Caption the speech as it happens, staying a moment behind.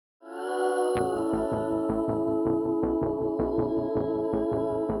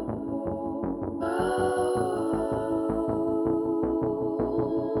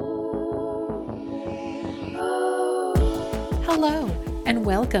Hello, and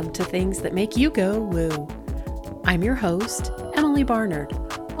welcome to Things That Make You Go Woo. I'm your host, Emily Barnard,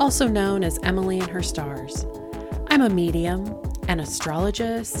 also known as Emily and Her Stars. I'm a medium, an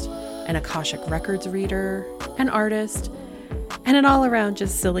astrologist, an Akashic Records reader, an artist, and an all-around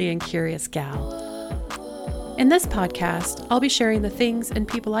just silly and curious gal. In this podcast, I'll be sharing the things and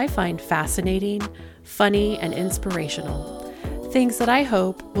people I find fascinating, funny, and inspirational. Things that I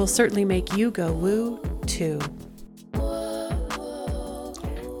hope will certainly make you go woo, too.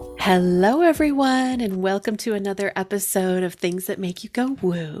 Hello, everyone, and welcome to another episode of Things That Make You Go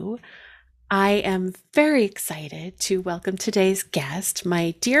Woo. I am very excited to welcome today's guest,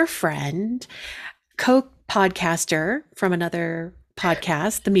 my dear friend, co-podcaster from another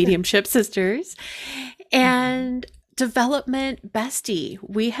podcast, The Mediumship Sisters, and development bestie.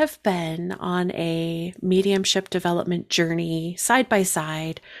 We have been on a mediumship development journey side by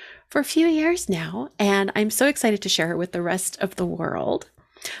side for a few years now, and I'm so excited to share it with the rest of the world.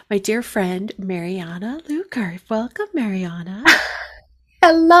 My dear friend, Mariana Luker. Welcome, Mariana.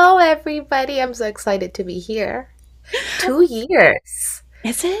 Hello, everybody. I'm so excited to be here. 2 years.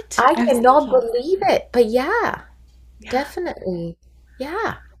 Is it? I cannot believe it. But yeah, definitely.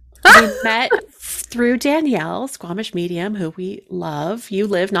 Yeah. We met through Danielle, Squamish medium, who we love. You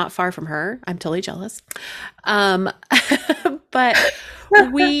live not far from her. I'm totally jealous. But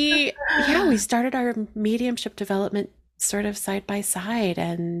we started our mediumship development sort of side by side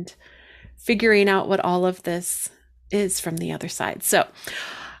and figuring out what all of this is from the other side. So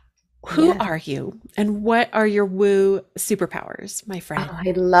who are you and what are your woo superpowers, my friend? Oh,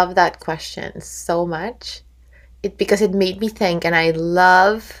 I love that question so much. Because it made me think, and I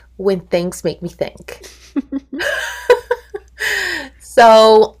love when things make me think.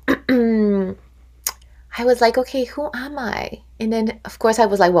 So I was like, okay, who am I? And then of course I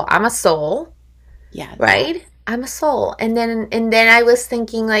was like, well, I'm a soul. Yeah. Right? I'm a soul. And then I was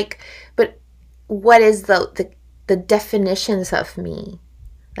thinking like, but what is the definitions of me?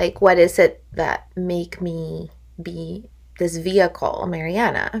 Like, what is it that make me be this vehicle,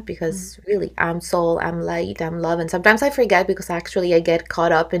 Mariana? Because really, I'm soul, I'm light, I'm love. And sometimes I forget because actually I get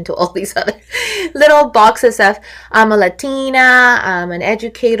caught up into all these other little boxes of I'm a Latina, I'm an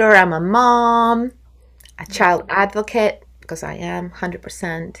educator, I'm a mom, a child advocate, because I am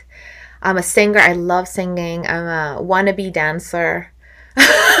 100%. I'm a singer. I love singing. I'm a wannabe dancer.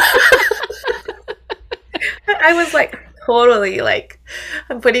 I was like totally like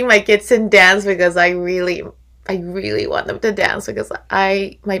I'm putting my kids in dance because I really want them to dance because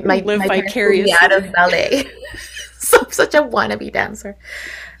my live vicariously out of ballet. So I'm such a wannabe dancer.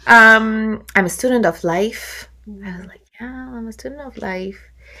 I'm a student of life. I was like, yeah, I'm a student of life.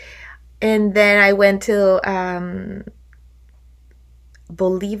 And then I went to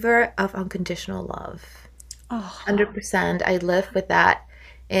believer of unconditional love. 100%. I live with that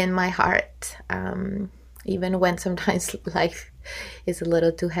in my heart, even when sometimes life is a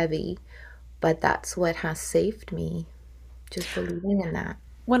little too heavy, but that's what has saved me, just believing in that.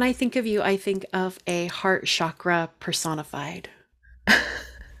 When I think of you, I think of a heart chakra personified.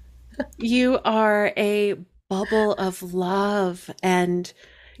 You are a bubble of love, and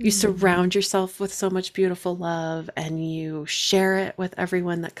you surround yourself with so much beautiful love, and you share it with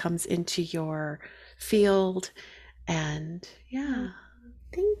everyone that comes into your field. And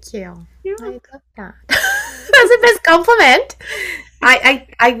thank you. I love that. That's the best compliment.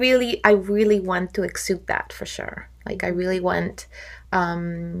 I really want to exude that for sure. Like I really want.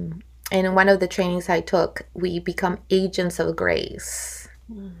 And in one of the trainings I took, we become agents of grace.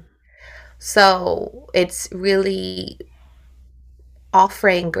 So it's really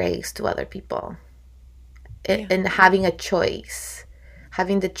offering grace to other people and having a choice,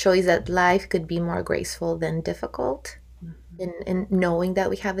 having the choice that life could be more graceful than difficult, and knowing that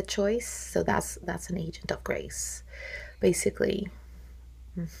we have a choice. So that's an agent of grace, basically.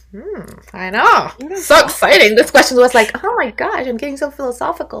 I know. So exciting. This question was like, oh my gosh, I'm getting so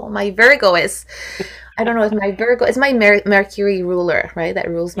philosophical. My Virgo is, I don't know, it's my Mercury ruler, right? That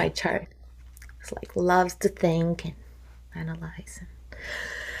rules my chart. It's like loves to think and analyze.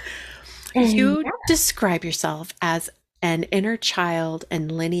 You describe yourself as an inner child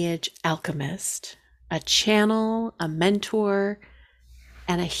and lineage alchemist, a channel, a mentor,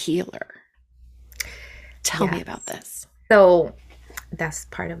 and a healer. Tell me about this. So that's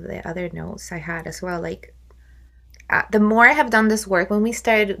part of the other notes I had as well. Like the more I have done this work, when we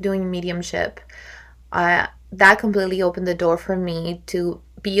started doing mediumship, that completely opened the door for me to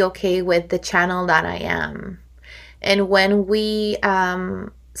be okay with the channel that I am. And when we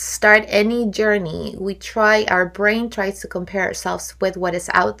start any journey, our brain tries to compare ourselves with what is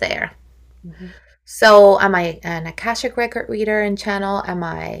out there. So am I an Akashic record reader and channel? Am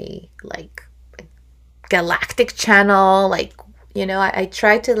I like a galactic channel? Like, I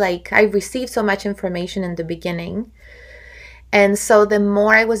try to like, I received so much information in the beginning. And so the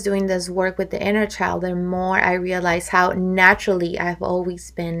more I was doing this work with the inner child, the more I realized how naturally I've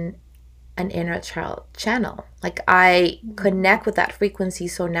always been an inner child channel. Like I connect with that frequency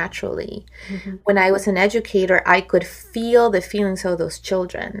so naturally. When I was an educator, I could feel the feelings of those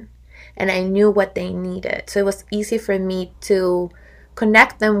children and I knew what they needed. So it was easy for me to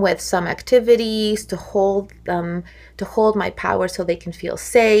connect them with some activities, to hold them, to hold my power so they can feel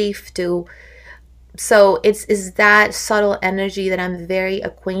safe, so it's that subtle energy that I'm very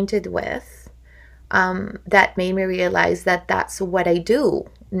acquainted with, that made me realize that that's what I do.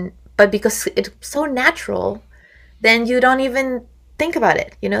 But because it's so natural, then you don't even think about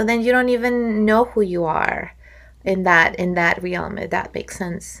it. Then you don't even know who you are in that realm. If that makes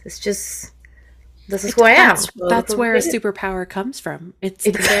sense. It's just this is who I am. That's where a superpower comes from. It's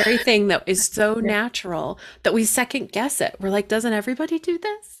the very thing that is so natural that we second guess it. We're like, doesn't everybody do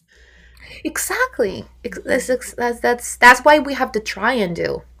this? Exactly. That's why we have to try and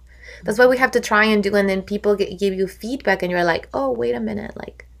do. That's why we have to try and do, and then people give you feedback, and you're like, oh, wait a minute,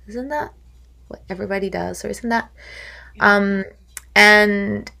 like, isn't that what everybody does, or isn't that?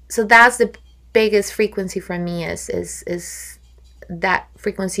 And so that's the biggest frequency for me is that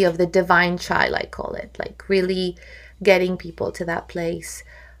frequency of the divine child, I call it, like really getting people to that place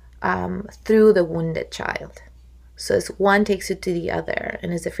through the wounded child. So it's one takes you to the other,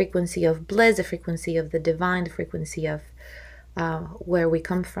 and it's the frequency of bliss, the frequency of the divine, the frequency of where we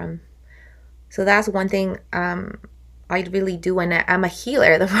come from. So that's one thing I really do, and I'm a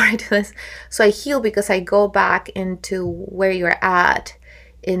healer the more I do this. So I heal because I go back into where you're at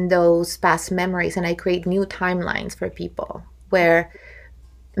in those past memories, and I create new timelines for people where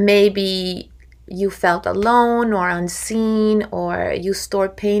maybe you felt alone or unseen, or you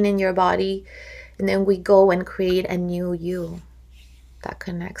stored pain in your body, and then we go and create a new you that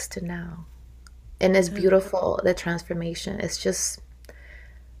connects to now. And it's beautiful, the transformation. It's just,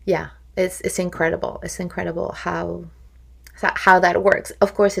 yeah, it's incredible. It's incredible how that works.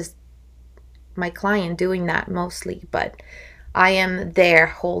 Of course, it's my client doing that mostly, but I am there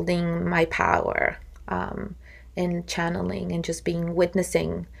holding my power, in channeling and just being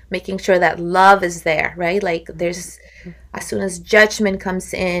witnessing, making sure that love is there, right? Like there's, as soon as judgment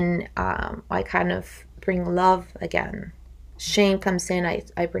comes in, I kind of bring love again. Shame comes in,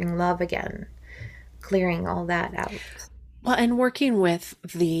 I bring love again, clearing all that out. Well, and working with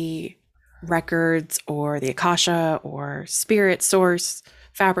the records or the Akasha or spirit source,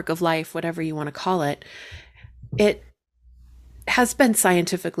 fabric of life, whatever you want to call it, it has been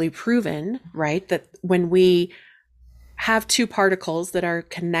scientifically proven, right, that when we have two particles that are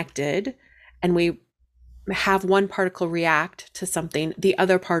connected and we have one particle react to something, the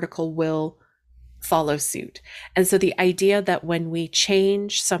other particle will follow suit. And so the idea that when we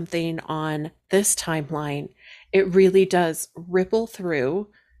change something on this timeline, it really does ripple through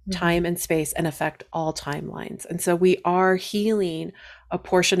time and space and affect all timelines. And so we are healing a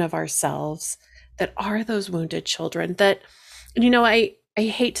portion of ourselves that are those wounded children that, I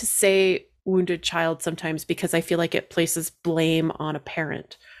hate to say wounded child sometimes because I feel like it places blame on a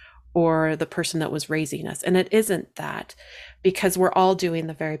parent or the person that was raising us. And it isn't that, because we're all doing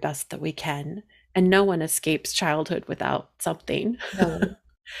the very best that we can, and no one escapes childhood without something. No.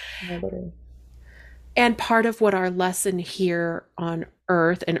 Nobody. And part of what our lesson here on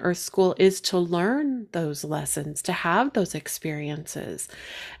Earth and Earth School is to learn those lessons, to have those experiences.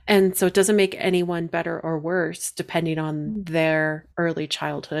 And so it doesn't make anyone better or worse depending on their early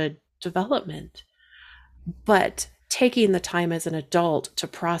childhood development. But taking the time as an adult to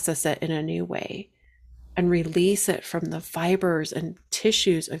process it in a new way and release it from the fibers and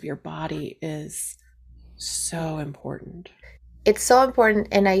tissues of your body is so important. It's so important,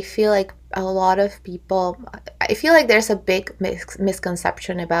 and I feel like a lot of people, I feel like there's a big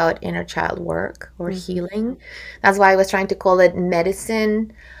misconception about inner child work or healing. That's why I was trying to call it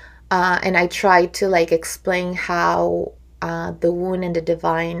medicine, and I tried to like explain how the wound and the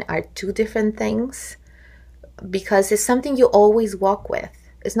divine are two different things, because it's something you always walk with.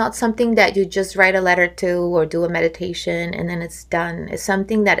 It's not something that you just write a letter to or do a meditation and then it's done. It's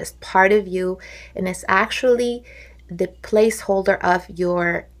something that is part of you, and it's actually the placeholder of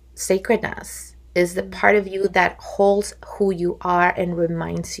your sacredness, is the part of you that holds who you are and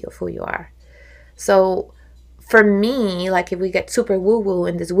reminds you of who you are. So for me, like if we get super woo-woo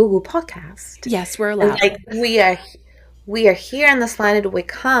in this woo-woo podcast. Yes, we're allowed. Like we are here on this planet, we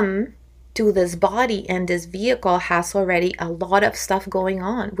come to this body, and this vehicle has already a lot of stuff going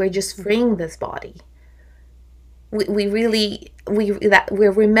on. We're just freeing this body. We're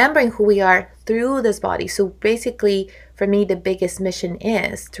remembering who we are through this body. So basically, for me, the biggest mission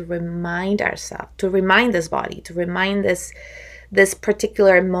is to remind ourselves, to remind this body, to remind this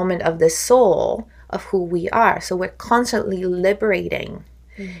particular moment of the soul of who we are. So we're constantly liberating.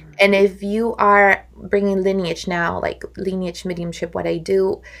 And if you are bringing lineage now, like lineage mediumship, what I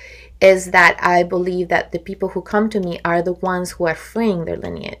do is that I believe that the people who come to me are the ones who are freeing their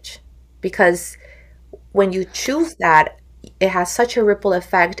lineage. Because when you choose that, it has such a ripple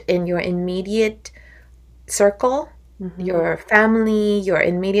effect in your immediate circle, your family, your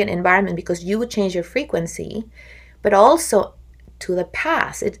immediate environment, because you would change your frequency, but also to the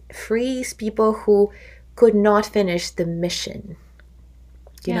past. It frees people who could not finish the mission.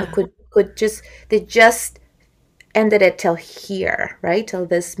 You know, they just ended it till here, right? Till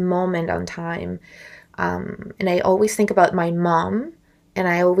this moment on time. And I always think about my mom, and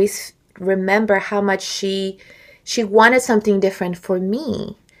I always remember how much she wanted something different for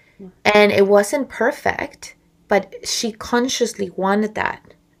me. And it wasn't perfect, but she consciously wanted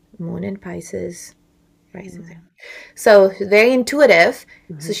that. Moon in Pisces, rising. So very intuitive.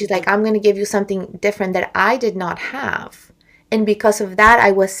 So she's like, I'm going to give you something different that I did not have. And because of that,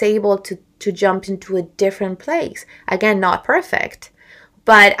 I was able to jump into a different place. Again, not perfect,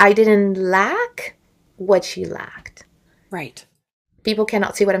 but I didn't lack what she lacked. Right. People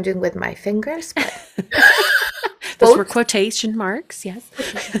cannot see what I'm doing with my fingers, but those were quotation marks. Yes.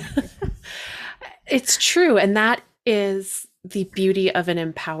 It's true. And that is the beauty of an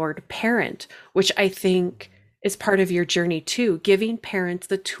empowered parent, which I think is part of your journey too, giving parents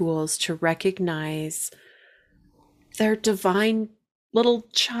the tools to recognize their divine little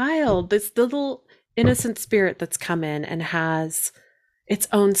child, this little innocent spirit that's come in and has its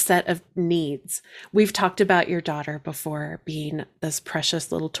own set of needs. We've talked about your daughter before being this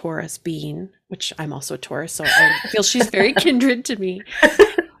precious little Taurus being, which I'm also a Taurus, so I feel she's very kindred to me.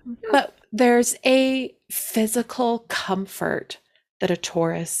 But there's a physical comfort that a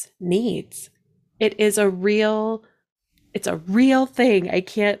Taurus needs. It's a real thing. I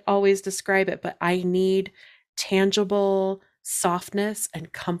can't always describe it, but I need tangible softness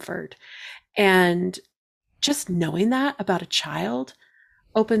and comfort. And just knowing that about a child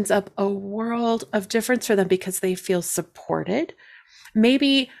opens up a world of difference for them because they feel supported.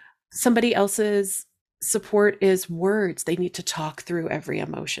 Maybe somebody else's support is words. They need to talk through every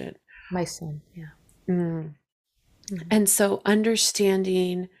emotion. My son, yeah. And so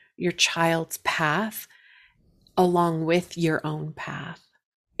understanding your child's path along with your own path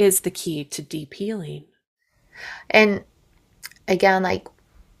is the key to deep healing. And again, like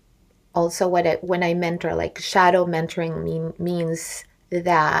also when I mentor, like shadow mentoring means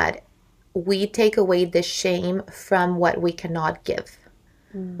that we take away the shame from what we cannot give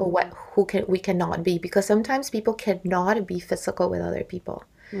or we cannot be, because sometimes people cannot be physical with other people.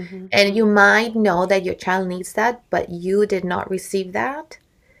 And you might know that your child needs that, but you did not receive that.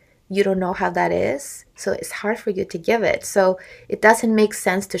 You don't know how that is. So it's hard for you to give it. So it doesn't make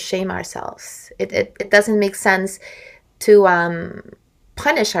sense to shame ourselves. It doesn't make sense to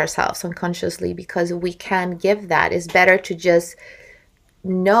punish ourselves unconsciously because we can give that. It's better to just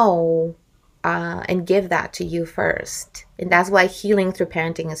know and give that to you first. And that's why healing through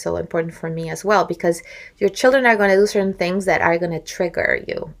parenting is so important for me as well, because your children are going to do certain things that are going to trigger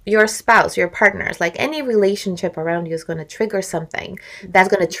you. Your spouse, your partners, like any relationship around you is going to trigger something that's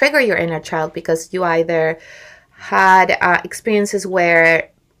going to trigger your inner child, because you either had experiences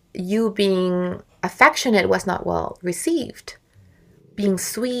where you being affectionate was not well received, being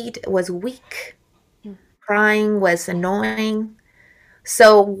sweet was weak, crying was annoying.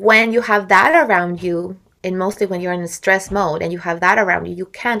 So when you have that around you, and mostly when you're in a stress mode and you have that around you, you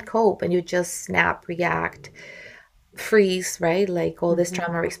can't cope and you just snap, react, freeze, right? Like all these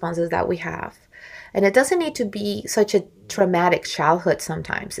trauma responses that we have. And it doesn't need to be such a traumatic childhood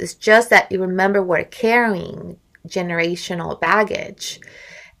sometimes. It's just that you remember we're carrying generational baggage.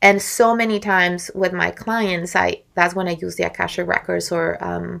 And so many times with my clients, that's when I use the Akashic Records,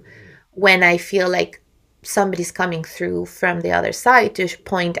 or when I feel like somebody's coming through from the other side to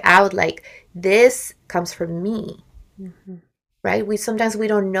point out, like, this comes from me, right? Sometimes we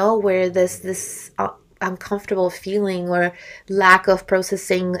don't know where this uncomfortable feeling or lack of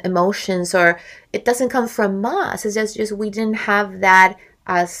processing emotions, or it doesn't come from us. It's just we didn't have that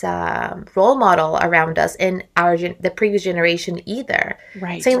as a role model around us in the previous generation either.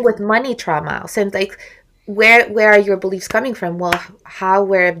 Right. Same with money trauma. Same, like, where are your beliefs coming from? Well, how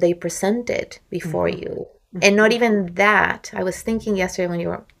were they presented before you? And not even that. I was thinking yesterday when you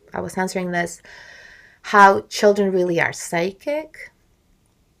were I was answering this, how children really are psychic.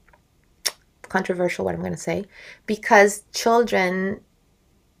 Controversial what I'm going to say, because children,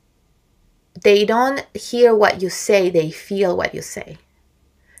 they don't hear what you say, they feel what you say.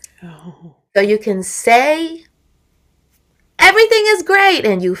 Oh. So you can say everything is great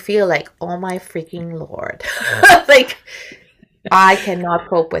and you feel like, oh my freaking Lord. Like, I cannot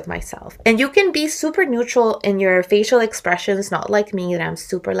cope with myself. And you can be super neutral in your facial expressions, not like me that I'm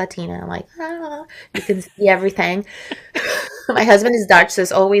super Latina. I'm like, ah, you can see everything. My husband is Dutch, so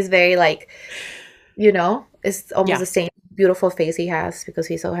it's always very like, it's almost Yeah. the same beautiful face he has because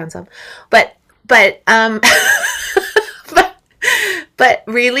he's so handsome. But but but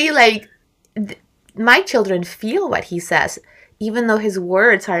really, like, my children feel what he says, even though his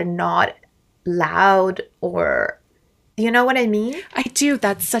words are not loud, or you know what I mean? I do.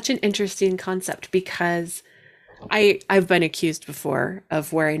 That's such an interesting concept because I've been accused before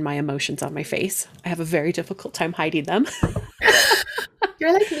of wearing my emotions on my face. I have a very difficult time hiding them.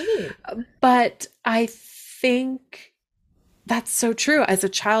 You're like me. But I think that's so true. As a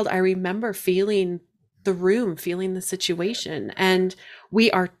child, I remember feeling the room, feeling the situation. And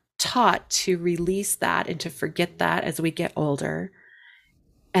we are taught to release that and to forget that as we get older.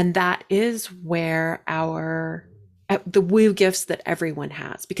 And that is where the woo gifts that everyone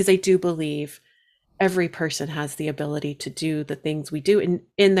has, because I do believe every person has the ability to do the things we do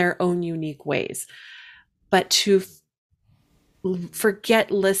in their own unique ways. But to forget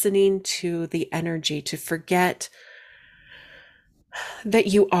listening to the energy, to forget that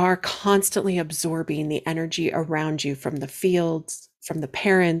you are constantly absorbing the energy around you from the fields, from the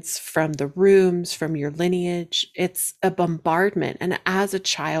parents, from the rooms, from your lineage. It's a bombardment. And as a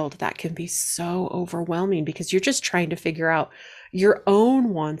child, that can be so overwhelming because you're just trying to figure out your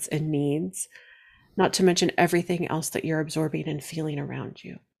own wants and needs, not to mention everything else that you're absorbing and feeling around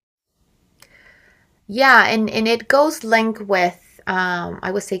you. Yeah, and it goes linked with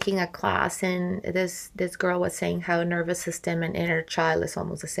I was taking a class and this girl was saying how nervous system and inner child is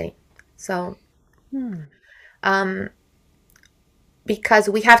almost the same. So Hmm. um because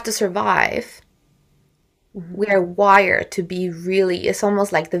we have to survive, Mhm. we are wired to be really, it's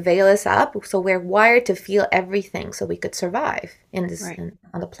almost like the veil is up, so we're wired to feel everything so we could survive Right.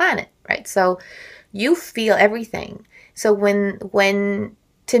 on the planet, right? So you feel everything. So when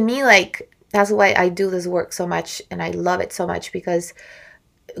to me, like, that's why I do this work so much and I love it so much, because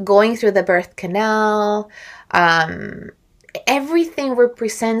going through the birth canal, um everything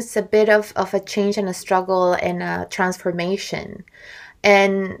represents a bit of a change and a struggle and a transformation.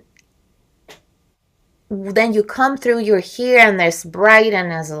 And then you come through, you're here, and there's bright,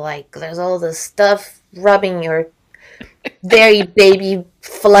 and there's all this stuff rubbing your very baby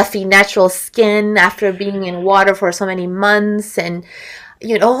fluffy natural skin after being in water for so many months, and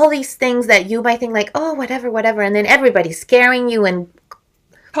all these things that you might think like, oh, whatever, and then everybody's scaring you and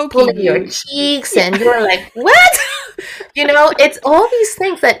Poking pulling your you. cheeks, Yeah. and you're like, what? It's all these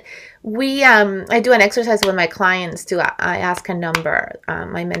things that we I do an exercise with my clients too. I ask a number.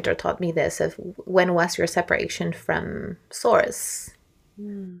 My mentor taught me this, of when was your separation from source.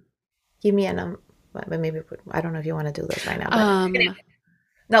 Hmm. Give me a number. Maybe, I don't know if you want to do this right now, but Um,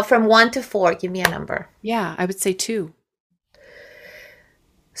 no, from 1 to 4, give me a number. yeah, I would say two.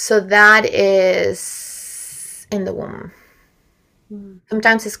 So that is in the womb. Hmm.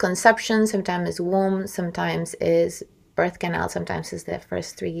 Sometimes it's conception, sometimes it's womb, sometimes is birth canal, sometimes it's the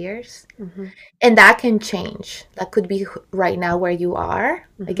first 3 years. Mm-hmm. And that can change. That could be right now where you are.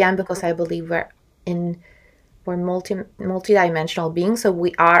 Mm-hmm. Again, because I believe we're multi-dimensional beings, so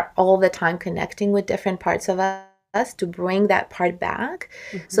we are all the time connecting with different parts of us to bring that part back.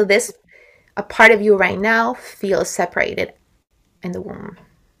 Mm-hmm. So this, a part of you right now feels separated in the womb.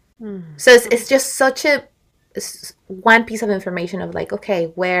 Mm-hmm. So it's just such a one piece of information of like, okay,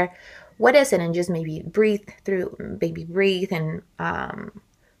 what is it? And just maybe breathe through, baby, breathe, and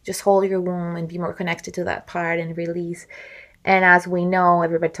just hold your womb and be more connected to that part and release. And as we know,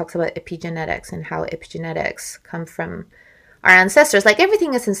 everybody talks about epigenetics and how epigenetics come from our ancestors. Like,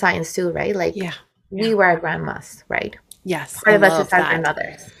 everything is in science too, right? Like, Yeah. we were our grandmas, right? Yes, Part I of us is love our that.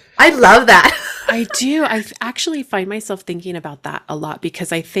 grandmothers. I love that. I do. Actually find myself thinking about that a lot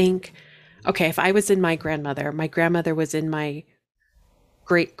because I think, okay, if I was in my grandmother was in my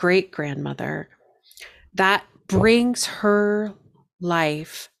great great grandmother, that brings her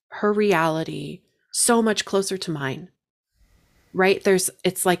life, her reality so much closer to mine, right?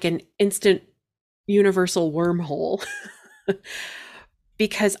 It's like an instant universal wormhole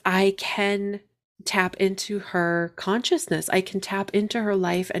because I can tap into her consciousness. I can tap into her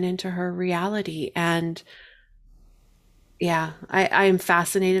life and into her reality. And Yeah, I am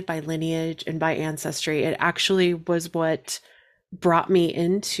fascinated by lineage and by ancestry. It actually was what brought me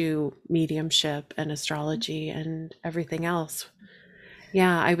into mediumship and astrology and everything else.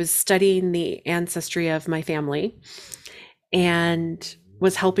 Yeah, I was studying the ancestry of my family and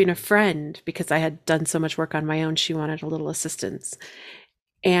was helping a friend because I had done so much work on my own. She wanted a little assistance.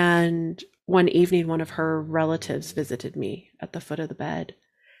 And one evening, one of her relatives visited me at the foot of the bed.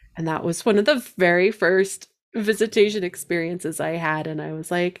 And that was one of the very first visitation experiences I had. And I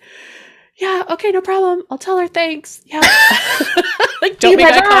was like, yeah, okay, no problem. I'll tell her thanks. Yeah. Like, don't make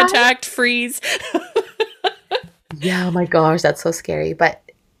eye contact, freeze. Yeah, oh my gosh, that's so scary. But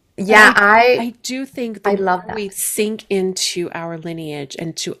yeah, I do think the I more love we that. sink into our lineage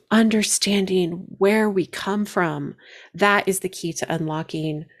and to understanding where we come from, that is the key to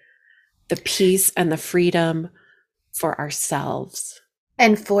unlocking the peace and the freedom for ourselves.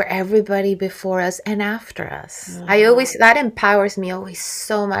 And for everybody before us and after us. I Mhm. always, that empowers me always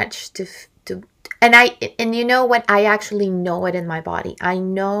so much to, and and you know what? I actually know it in my body. I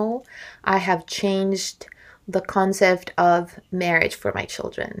know I have changed the concept of marriage for my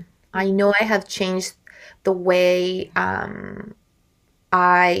children. I know I have changed the way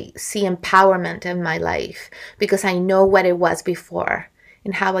I see empowerment in my life because I know what it was before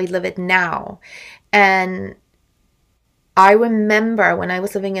and how I live it now. And I remember when I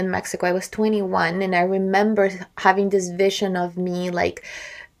was living in Mexico, I was 21, and I remember having this vision of me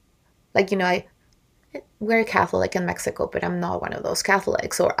I we're Catholic in Mexico, but I'm not one of those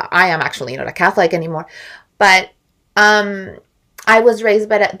Catholics, or I am actually not a Catholic anymore. But um I was raised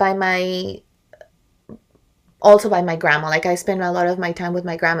by my also by my grandma. Like I spent a lot of my time with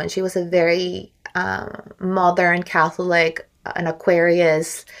my grandma, and she was a very modern Catholic, an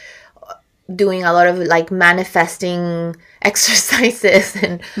Aquarius, doing a lot of like manifesting exercises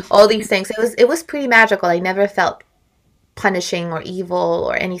and all these things. It was pretty magical. I never felt punishing or evil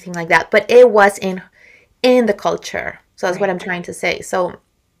or anything like that, but it was in the culture. So that's what Right. I'm trying to say. So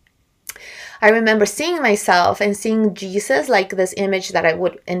I remember seeing myself and seeing Jesus, like this image that I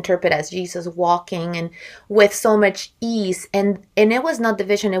would interpret as Jesus walking and with so much ease. And it was not the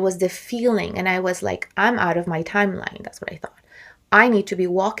vision, it was the feeling. And I was like, I'm out of my timeline. That's what I thought. I need to be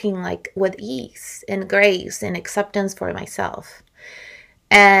walking like with ease and grace and acceptance for myself.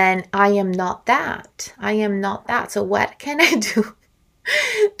 And I am not that. I am not that. So what can I do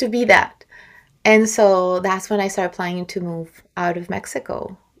to be that? And so that's when I started planning to move out of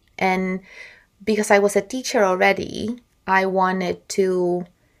Mexico. And because I was a teacher already, I wanted to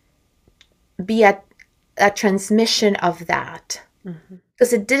be a transmission of that. Mhm.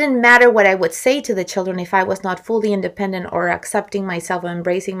 Because it didn't matter what I would say to the children if I was not fully independent or accepting myself or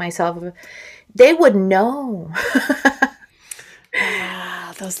embracing myself. They would know.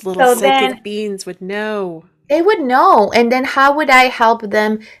 Yeah, those little So then psychic beings would know. they would know. And then how would I help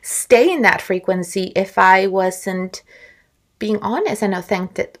them stay in that frequency if I wasn't being honest and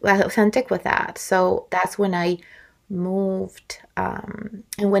authentic with that? So that's when I moved. And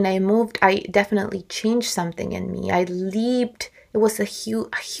when I moved, I definitely changed something in me. I leaped. It was a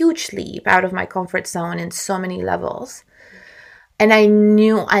huge leap out of my comfort zone in so many levels. And I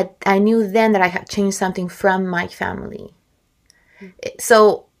knew then that I had changed something from my family.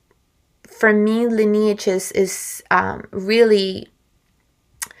 So for me, lineage is really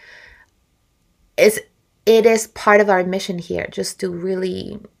is it is part of our mission here, just to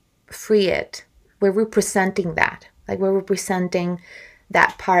really free it. We're representing that, like we're representing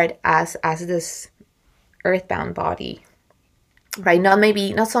that part as this earthbound body, right?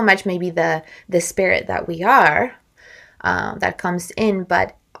 Not so much maybe the spirit that we are, that comes in,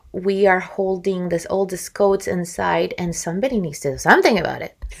 but we are holding this oldest codes inside, and somebody needs to do something about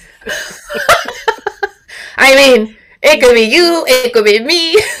it. I mean, it could be you, it could be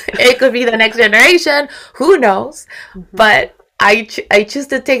me, it could be the next generation. Who knows? Mhm. But I choose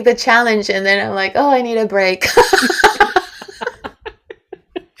to take the challenge, and then I'm like, oh, I need a break.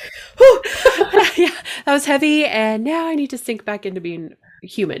 Yeah, that was heavy, and now I need to sink back into being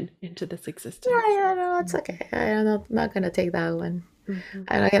human into this existence. Yeah, no, it's okay. I'm not gonna take that one. Mhm.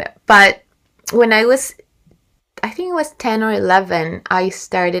 I'm not gonna. But when I think it was 10 or 11, I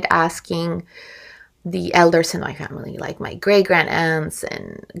started asking the elders in my family, like my great grand aunts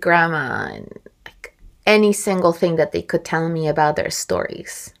and grandma, and like any single thing that they could tell me about their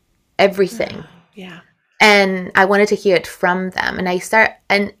stories, everything. Oh, yeah. And I wanted to hear it from them.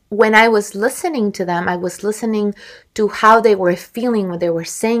 And when I was listening to them, I was listening to how they were feeling when they were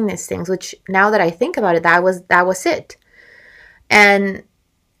saying these things, which now that I think about it, that was it. And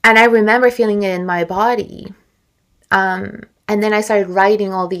I remember feeling it in my body. And then I started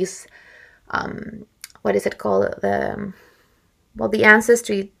writing all these, what is it called? well, the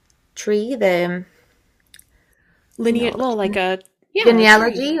ancestry tree, the Lineage, well, like a tree,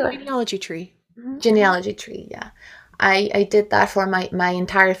 genealogy or genealogy tree. genealogy tree. Yeah, I did that for my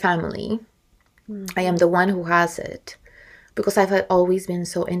entire family. I am the one who has it because I've always been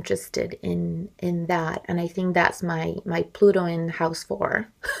so interested in that, and I think that's my Pluto in house 4.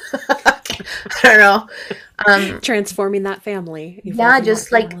 I don't know. Transforming that family, Yeah, evolving that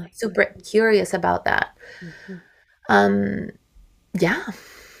just like family. super curious about that. Um, yeah.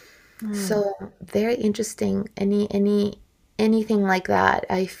 So very interesting. Anything like that,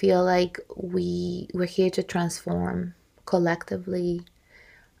 I feel like we're here to transform collectively,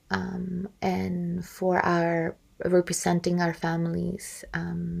 and for our representing our families,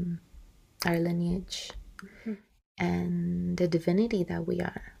 our lineage, and the divinity that we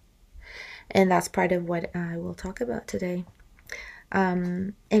are. And that's part of what I will talk about today.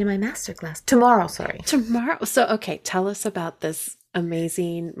 In my masterclass tomorrow. Sorry. Tomorrow. So, okay, tell us about this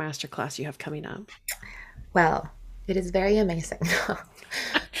amazing masterclass you have coming up. Well, it is very amazing.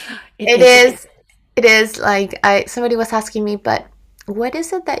 It It is. is. It is like somebody was asking me, but what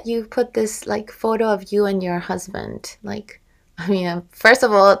is it that you put this like photo of you and your husband? Like, I mean, first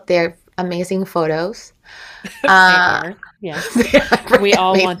of all, they're amazing photos. They Uh, are. Yes. they are We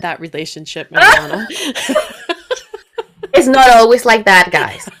all amazing. want that relationship, Mariana. It's not always like that,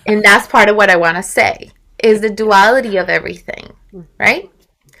 guys, and that's part of what I want to say is the duality of everything, right?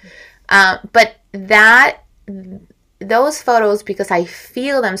 But that those photos, because I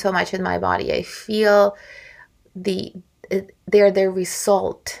feel them so much in my body, I feel the they're the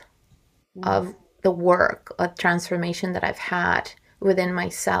result of the work of transformation that I've had within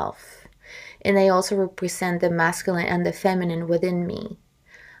myself. And they also represent the masculine and the feminine within me.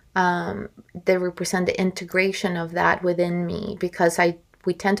 They represent the integration of that within me because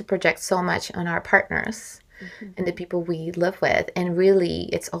we tend to project so much on our partners and the people we live with, and really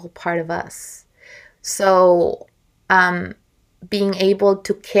it's all part of us. So being able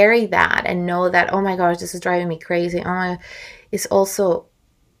to carry that and know that, oh my gosh, this is driving me crazy, it's also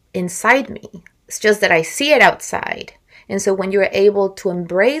inside me. It's just that I see it outside. And so when you're able to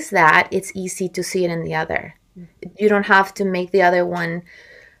embrace that, it's easy to see it in the other. You don't have to make the other one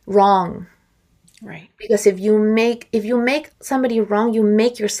wrong. Right. Because if you make somebody wrong, you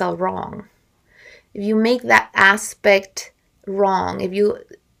make yourself wrong. If you make that aspect wrong, if you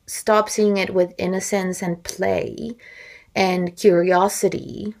stop seeing it with innocence and play and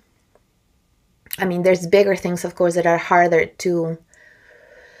curiosity, I mean, there's bigger things, of course, that are harder to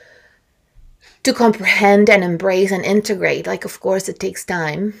comprehend and embrace and integrate. Like, of course, it takes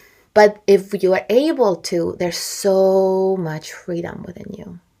time. But if you are able to, there's so much freedom within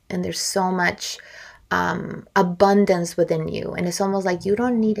you. And there's so much abundance within you. And it's almost like you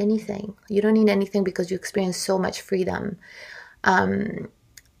don't need anything. You don't need anything because you experience so much freedom.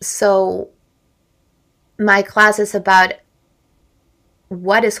 So my class is about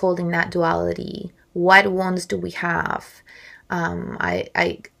what is holding that duality. What wounds do we have?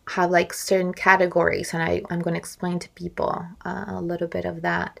 I have like certain categories, and I'm going to explain to people a little bit of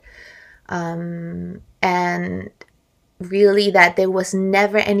that. And really that there was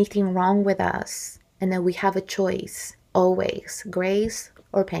never anything wrong with us, and that we have a choice always, grace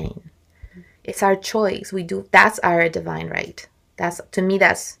or pain. It's our choice. That's our divine right. To me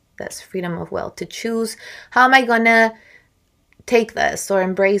that's freedom of will, to choose how am I going to take this or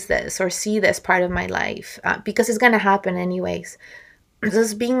embrace this or see this part of my life, because it's going to happen anyways.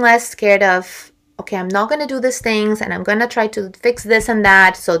 Just being less scared of, okay, I'm not going to do these things and I'm going to try to fix this and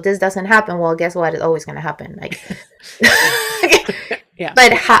that so this doesn't happen. Well, guess what? It's always going to happen. Like, Yeah.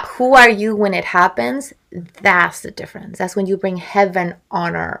 But who are you when it happens? That's the difference. That's when you bring heaven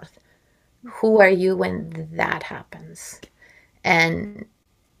on earth. Who are you when that happens? And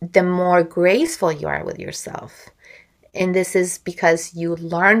the more graceful you are with yourself. And this is because you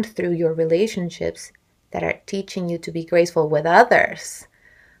learned through your relationships that are teaching you to be graceful with others,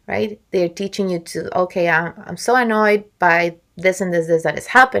 right? They're teaching you to, okay, I'm so annoyed by this and this that is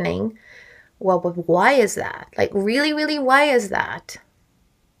happening. Well, but why is that? Like, really, really, why is that?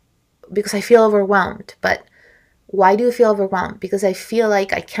 Because I feel overwhelmed. But why do you feel overwhelmed? Because I feel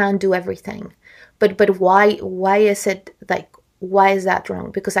like I can't do everything. But why is it like, why is that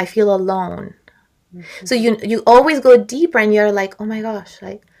wrong? Because I feel alone. Mm-hmm. So you always go deeper and you're like, oh my gosh,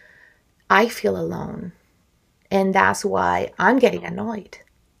 like I feel alone. And that's why I'm getting annoyed.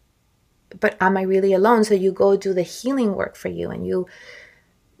 But am I really alone? So you go do the healing work for you, and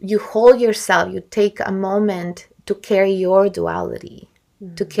you hold yourself, you take a moment to carry your duality,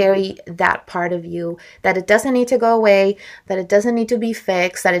 to carry that part of you, that it doesn't need to go away, that it doesn't need to be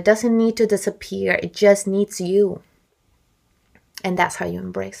fixed, that it doesn't need to disappear. It just needs you. And that's how you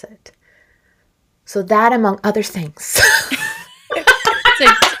embrace it. So that, among other things. It's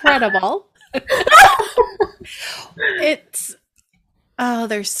incredible. It's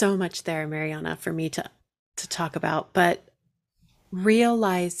there's so much there, Mariana, for me to talk about, but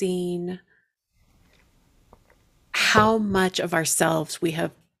realizing how much of ourselves we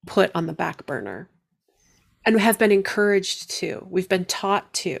have put on the back burner and have been encouraged to, we've been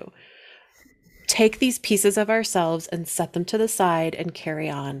taught to take these pieces of ourselves and set them to the side and carry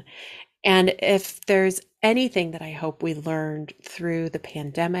on. And if there's anything that I hope we learned through the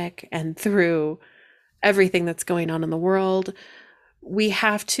pandemic and through everything that's going on in the world, we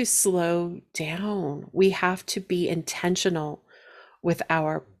have to slow down. We have to be intentional with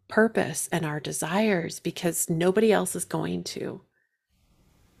our purpose and our desires because nobody else is going to.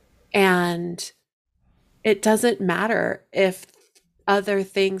 And it doesn't matter if other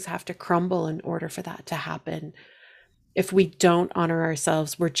things have to crumble in order for that to happen. If we don't honor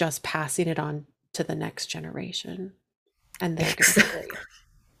ourselves, we're just passing it on to the next generation. And they're Exactly.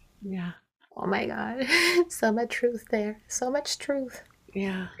 yeah. Oh my God. So much truth there. So much truth.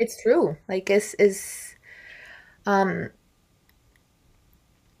 Yeah. It's true. Like um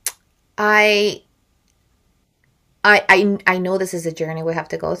I I know this is a journey we have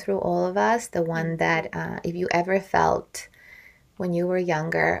to go through, all of us. The one that if you ever felt when you were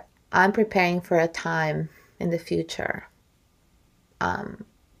younger, I'm preparing for a time in the future.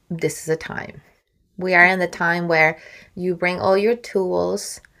 This is a time. We are in the time where you bring all your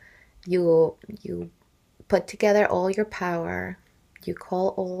tools, you put together all your power, you call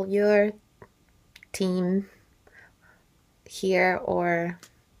all your team here or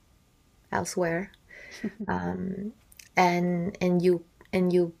elsewhere, and you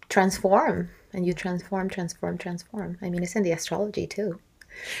transform, and you transform. I mean, it's in the astrology too.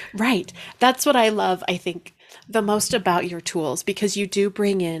 Right. That's what I love, I think, the most about your tools, because you do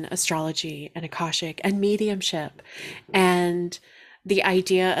bring in astrology and Akashic and mediumship and the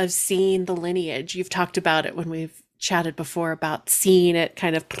idea of seeing the lineage. You've talked about it when we've chatted before about seeing it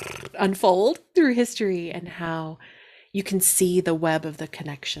kind of unfold through history and how you can see the web of the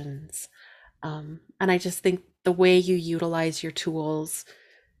connections. And I just think the way you utilize your tools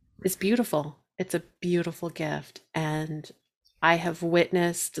is beautiful. It's a beautiful gift. And I have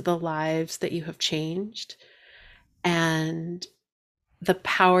witnessed the lives that you have changed and the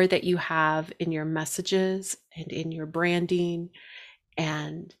power that you have in your messages and in your branding.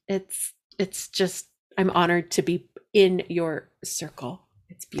 And it's just, I'm honored to be in your circle.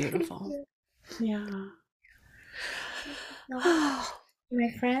 It's beautiful. Yeah. Oh, My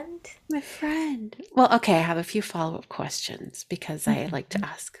friend. my friend. Well, okay, I have a few follow-up questions because I like to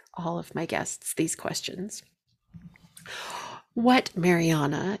ask all of my guests these questions. What,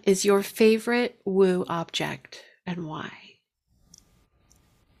 Mariana, is your favorite woo object and why?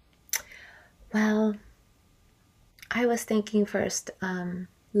 Well, I was thinking first,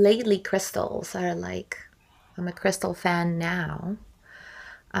 lately crystals are like, I'm a crystal fan now.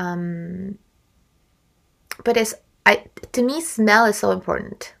 Um, but it's, I, to me, smell is so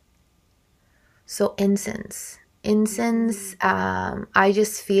important. So incense, I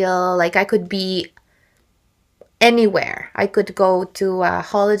just feel like I could be anywhere. I could go to a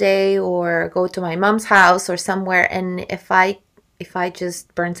holiday or go to my mom's house or somewhere, and if I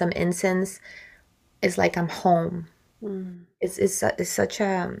just burn some incense, it's like I'm home. Mm. It's such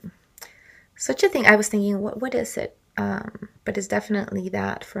a thing. I was thinking, what is it? But it's definitely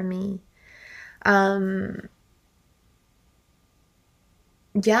that for me. Um,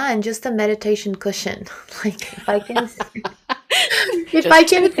 yeah, and just a meditation cushion. Like if I Just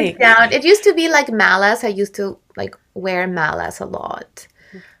two can sit things. down. It used to be like malas. I used to like wear malas a lot.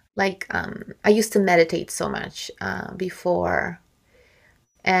 Like I used to meditate so much before,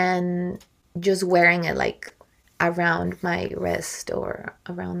 and just wearing it like around my wrist or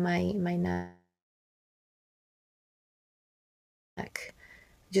around my neck,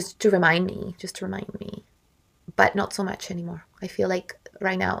 just to remind me. But not so much anymore. I feel like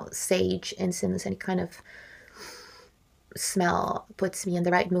right now, sage, incense, any kind of smell puts me in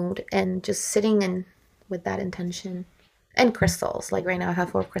the right mood, and just sitting in with that intention. And crystals. Like right now, I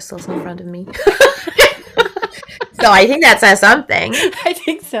have 4 crystals in front of me. So I think that says something. I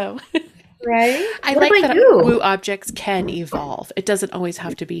think so. Right? I What like about that you? woo objects can evolve. It doesn't always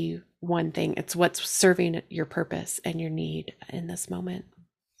have to be one thing. It's what's serving your purpose and your need in this moment.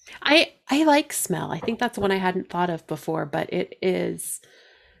 I like smell. I think that's one I hadn't thought of before, but it is.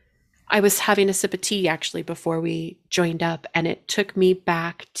 I was having a sip of tea actually before we joined up, and it took me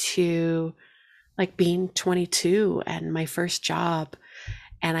back to like being 22 and my first job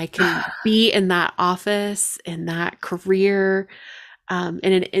and I can be in that office, in that career, in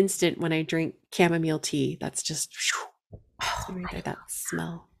an instant when I drink chamomile tea. That's just right there, that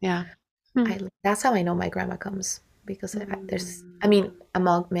smell. Yeah. That's how I know my grandma comes, because there's, I mean,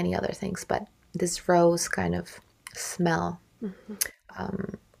 among many other things, but this rose kind of smell.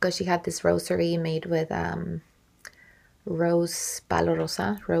 Because she had this rosary made with rose palo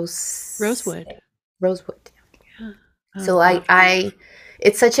rosa, Rosewood. Yeah. So I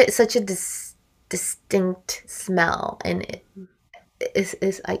it's such a distinct smell, and it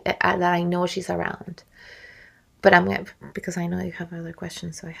is that I know she's around. But I'm gonna, because I know you have other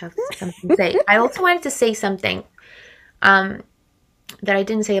questions, so I have something to say. I also wanted to say something that I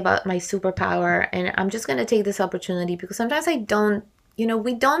didn't say about my superpower, and I'm just gonna take this opportunity because sometimes I don't,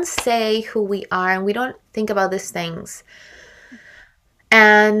 we don't say who we are, and we don't think about these things.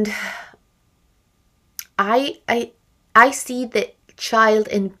 And I see the child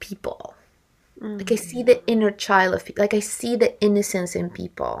in people. Like I see the inner child of people. Like I see the innocence in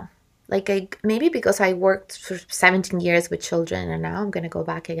people. Like maybe because I worked for 17 years with children, and now I'm gonna go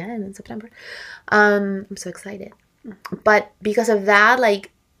back again in September. I'm so excited. But because of that,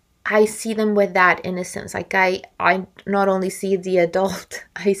 like I see them with that innocence. Like I not only see the adult,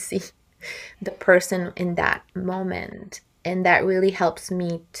 I see the person in that moment. And that really helps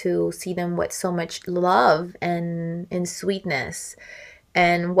me to see them with so much love and sweetness.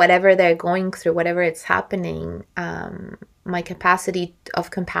 And whatever they're going through, whatever it's happening, my capacity of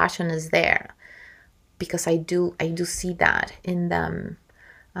compassion is there, because I do see that in them,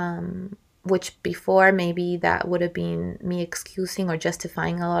 which before maybe that would have been me excusing or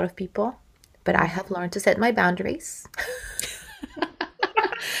justifying a lot of people, but I have learned to set my boundaries.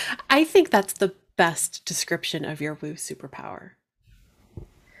 I think that's the best description of your woo superpower.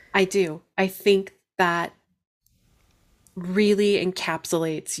 I do. I think that really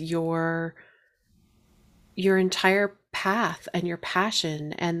encapsulates your entire path and your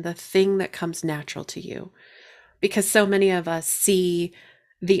passion and the thing that comes natural to you. Because so many of us see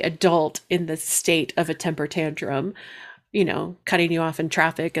the adult in the state of a temper tantrum, cutting you off in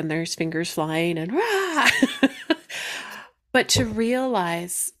traffic and there's fingers flying and rah! But to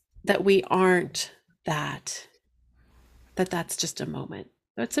realize that we aren't that's just a moment.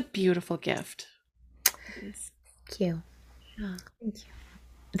 That's a beautiful gift. Thank you. Yeah. Thank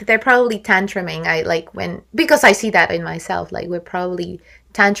you. They're probably tantruming. Because I see that in myself, like we're probably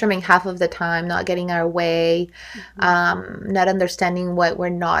tantruming half of the time, not getting our way, not understanding what we're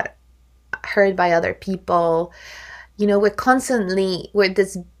not heard by other people. We're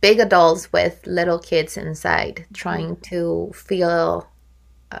this big adults with little kids inside, trying to feel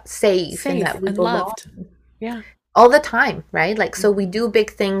safe and that we belong. Loved. Yeah. All the time, right? Like, so we do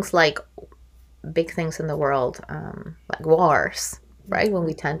big things in the world, like wars, right? When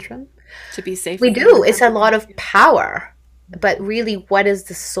we tantrum. To be safe. We do. It's a lot of power. But really, what is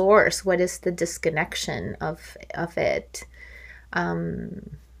the source? What is the disconnection of it?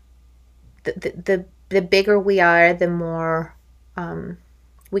 The bigger we are, the more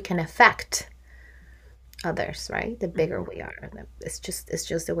we can affect others, right? The bigger we are. It's just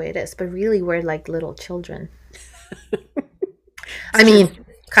the way it is. But really, we're like little children. I mean,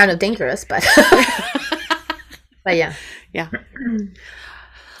 kind of dangerous, but but yeah.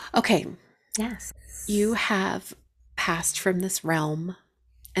 Okay. Yes. You have passed from this realm,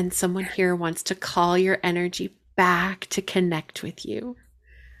 and someone here wants to call your energy back to connect with you.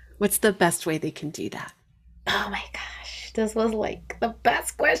 What's the best way they can do that? Oh my gosh, this was like the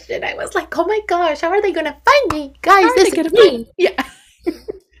best question. I was like, oh my gosh, how are they gonna find me, guys? This is me. Yeah.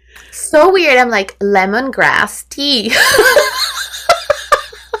 So weird. I'm like, lemongrass tea.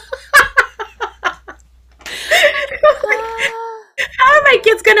 How are my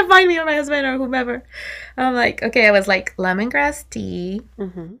kids gonna find me, or my husband, or whomever? I'm like, okay. I was like, lemongrass tea.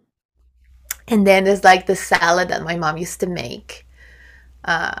 And then there's like the salad that my mom used to make.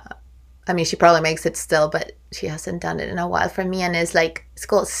 I mean, she probably makes it still, but she hasn't done it in a while for me. And it's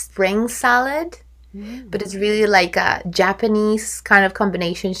called spring salad. But it's really like a Japanese kind of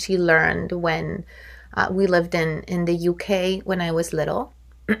combination she learned when we lived in the UK when I was little.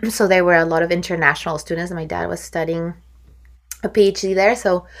 So there were a lot of international students, and my dad was studying a PhD there.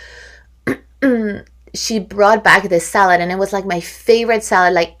 So she brought back this salad, and it was like my favorite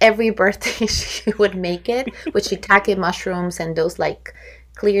salad. Like every birthday she would make it with shiitake mushrooms and those like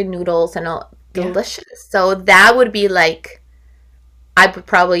clear noodles and all, delicious. So that would be like, I would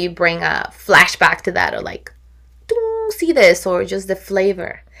probably bring a flashback to that, or like, see this, or just the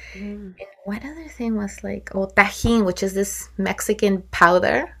flavor. And what other thing was like, tajin, which is this Mexican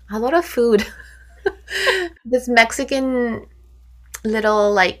powder. A lot of food. This Mexican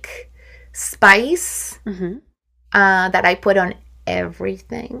little like spice Mm-hmm. that I put on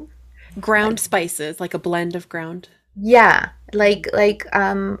everything. Ground Like spices, like a blend of ground. yeah,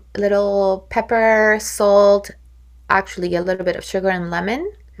 little pepper, salt, actually a little bit of sugar and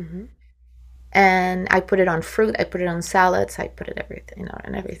lemon. Mm-hmm. And I put it on fruit, I put it on salads, I put it everything,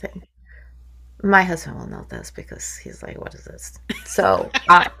 on everything. My husband will know this because he's like, "What is this?" So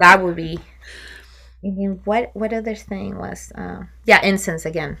that would be. I mean, what other thing was? Yeah, incense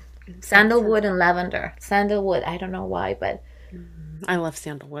again, Incense. sandalwood and lavender. Sandalwood, I don't know why, but I love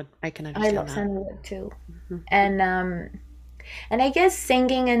sandalwood. I can I understand love that. sandalwood too. Mhm. And I guess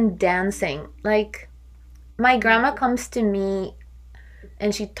singing and dancing. Like my grandma comes to me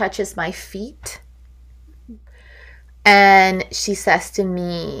and she touches my feet and she says to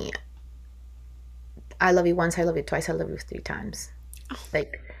me, "I love you once, I love you twice, I love you three times."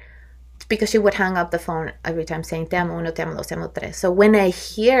 Like because she would hang up the phone every time saying te amo uno, te amo dos, te amo tres. So when I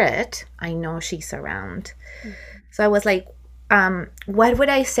hear it, I know she's around. So I was like, what would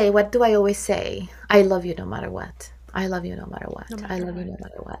I say? What do I always say? I love you no matter what. I love you no matter No what. I matter love you what. no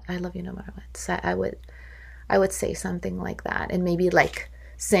matter what. I love you no matter what. So I would say something like that and maybe like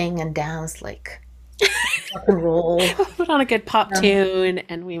sing and dance like rock and roll. Put on a good pop Um, tune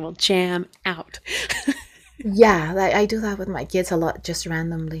and we will jam out. yeah, I do that with my kids a lot just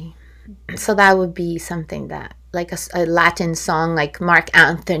randomly. So that would be something that like a Latin song like Mark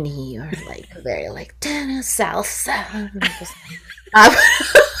Anthony or like very like salsa. Um,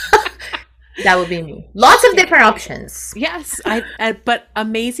 that would be me. Lots of Yeah. different options. Yes, but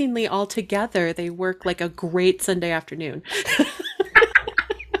amazingly all together they work like a great Sunday afternoon.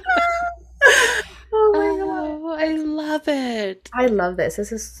 Oh my god. Oh, I love it. I love this.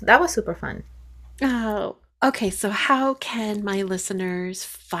 That was super fun. Oh, okay. So how can my listeners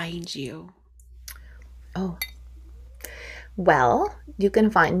find you? Oh. Well, you can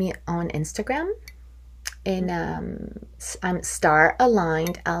find me on Instagram in I'm star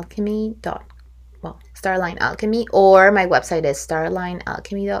aligned alchemy dot well, Starline Alchemy, or my website is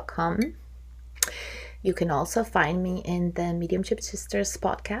starlinealchemy.com. You can also find me in the Mediumship Sisters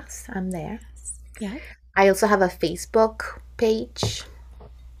podcast. I'm there. Yeah. I also have a Facebook page.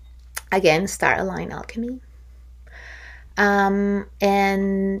 Again, Starline Alchemy.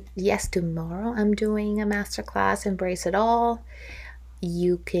 And yes, tomorrow I'm doing a masterclass, Embrace It All.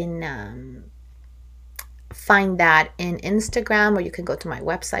 You can find that in Instagram, or you can go to my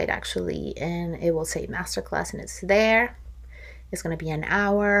website actually, and it will say masterclass, and it's there. It's going to be an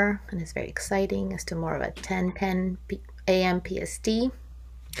hour, and it's very exciting. It's tomorrow at 10 a.m. PST.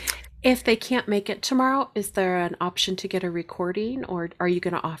 If they can't make it tomorrow, is there an option to get a recording or are you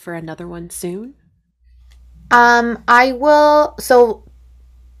going to offer another one soon? I will. So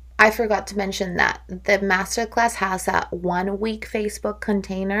I forgot to mention that the masterclass has a 1 week Facebook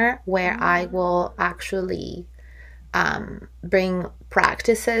container where I Oh, will actually bring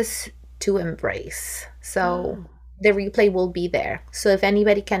practices to embrace. So oh, the replay will be there. So if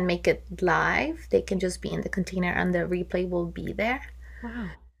anybody can make it live, they can just be in the container and the replay will be there wow.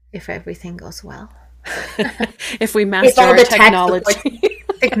 if everything goes well. If we If master all our the tech support technology.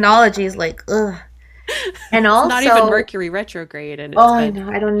 technology is like, ugh. And It's not even also, Mercury retrograde and oh, it's I been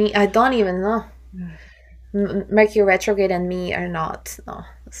know, I don't even know. Mercury retrograde and me are not. No,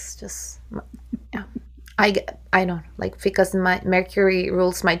 it's just, yeah. I don't like because my Mercury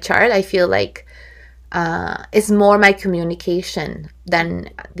rules my chart. I feel like it's more my communication than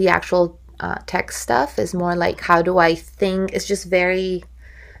the actual tech stuff. Is more like how do I think? It's just very,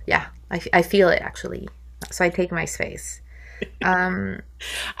 yeah. I feel it actually. So I take my space. Um,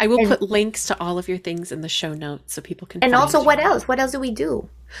 I will and put links to all of your things in the show notes so people can and also, find what you. else? What else do we do?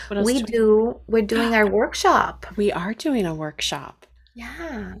 What else do We're doing our workshop. we are doing a workshop.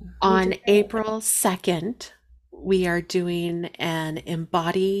 Yeah, we do On that. April 2nd, we are doing an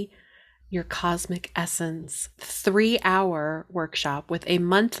Embody Your Cosmic Essence 3-hour workshop with a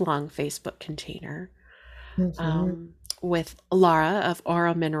month-long Facebook container Mhm. with Lara of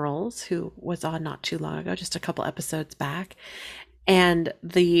Aura Minerals, who was on not too long ago, just a couple episodes back, and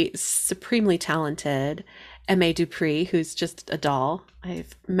the supremely talented M.A. Dupree, who's just a doll.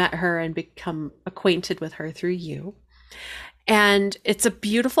 I've met her and become acquainted with her through you. And it's a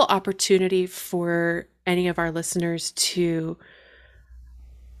beautiful opportunity for any of our listeners to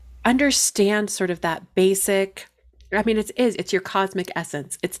understand sort of that basic, I mean, it's your cosmic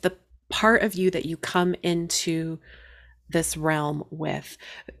essence. It's the part of you that you come into this realm with.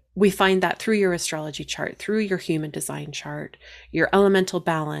 We find that through your astrology chart, through your human design chart, your elemental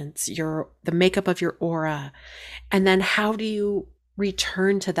balance, the makeup of your aura. And then how do you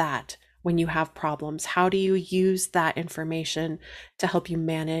return to that when you have problems? How do you use that information to help you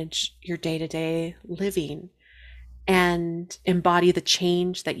manage your day-to-day living and embody the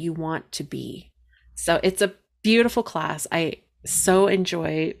change that you want to be? So it's a beautiful class. I so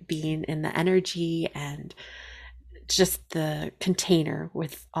enjoy being in the energy and just the container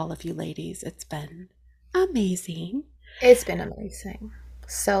with all of you ladies. It's been amazing. It's been amazing.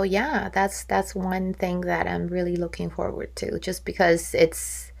 So yeah, that's one thing that I'm really looking forward to, just because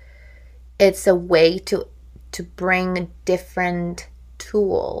it's a way to bring different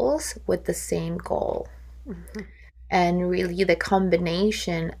tools with the same goal. Mm-hmm. And really the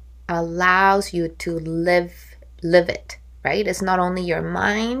combination allows you to live it, right? It's not only your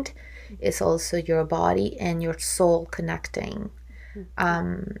mind, it's also your body and your soul connecting.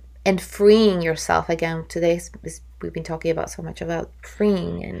 Mm-hmm. And freeing yourself. Again, today we've been talking about so much about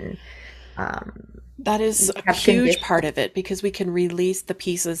freeing, and that is a huge part of it, because we can release the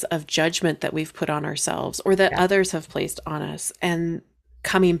pieces of judgment that we've put on ourselves or that others have placed on us, and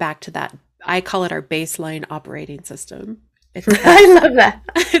coming back to that, I call it our baseline operating system. I love that.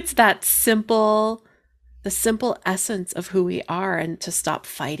 It's that simple, the simple essence of who we are, and to stop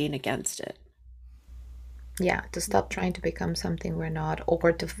fighting against it. Yeah, to stop trying to become something we're not,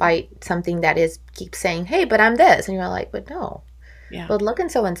 or to fight something that keeps saying, "Hey, but I'm this," and you're like, "But no, but look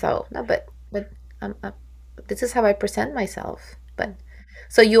and so and so." No, but this is how I present myself. But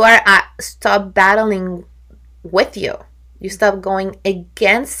so you are stop battling with you. You stop going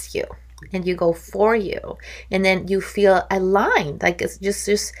against you, and you go for you, and then you feel aligned. Like it's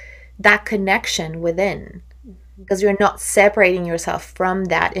just that connection within. Because you're not separating yourself from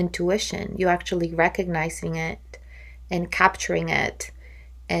that intuition. You're actually recognizing it and capturing it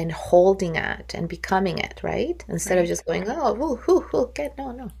and holding it and becoming it, right? Instead of just going, okay,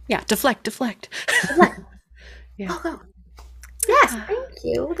 no. Yeah, deflect. Yeah. Go. Yes, thank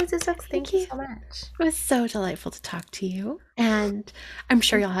you. Thank you so much. It was so delightful to talk to you. And I'm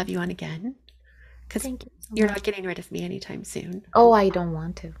sure you'll have you on again. Because you're not getting rid of me anytime soon. Oh, I don't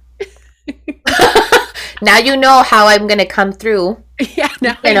want to. Now you know how I'm going to come through. Yeah,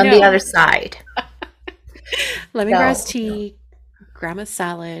 now and on the other side. Lemongrass tea, grandma's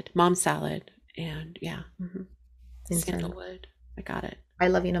salad, mom's salad, and sandalwood. I got it. I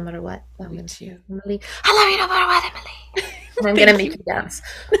love you no matter what. Love you too. Emily. I love you no matter what, Emily. I'm going to make you dance.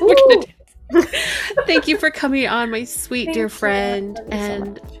 Thank you for coming on, my sweet dear friend.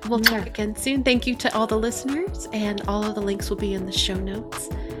 And we'll talk again soon. Thank you to all the listeners, and all of the links will be in the show notes.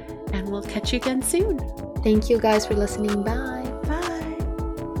 And we'll catch you again soon. Thank you guys for listening. Bye. Bye.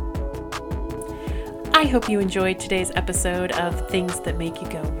 I hope you enjoyed today's episode of Things That Make You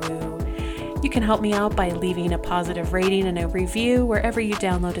Go Woo. You can help me out by leaving a positive rating and a review wherever you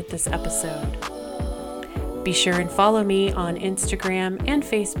downloaded this episode. Be sure and follow me on Instagram and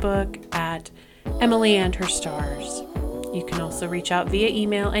Facebook at Emily and Her Stars. You can also reach out via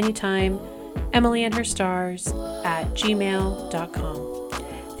email anytime, emilyandherstars@gmail.com.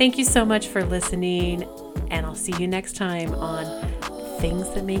 Thank you so much for listening, and I'll see you next time on Things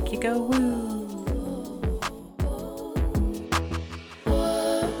That Make You Go Woo.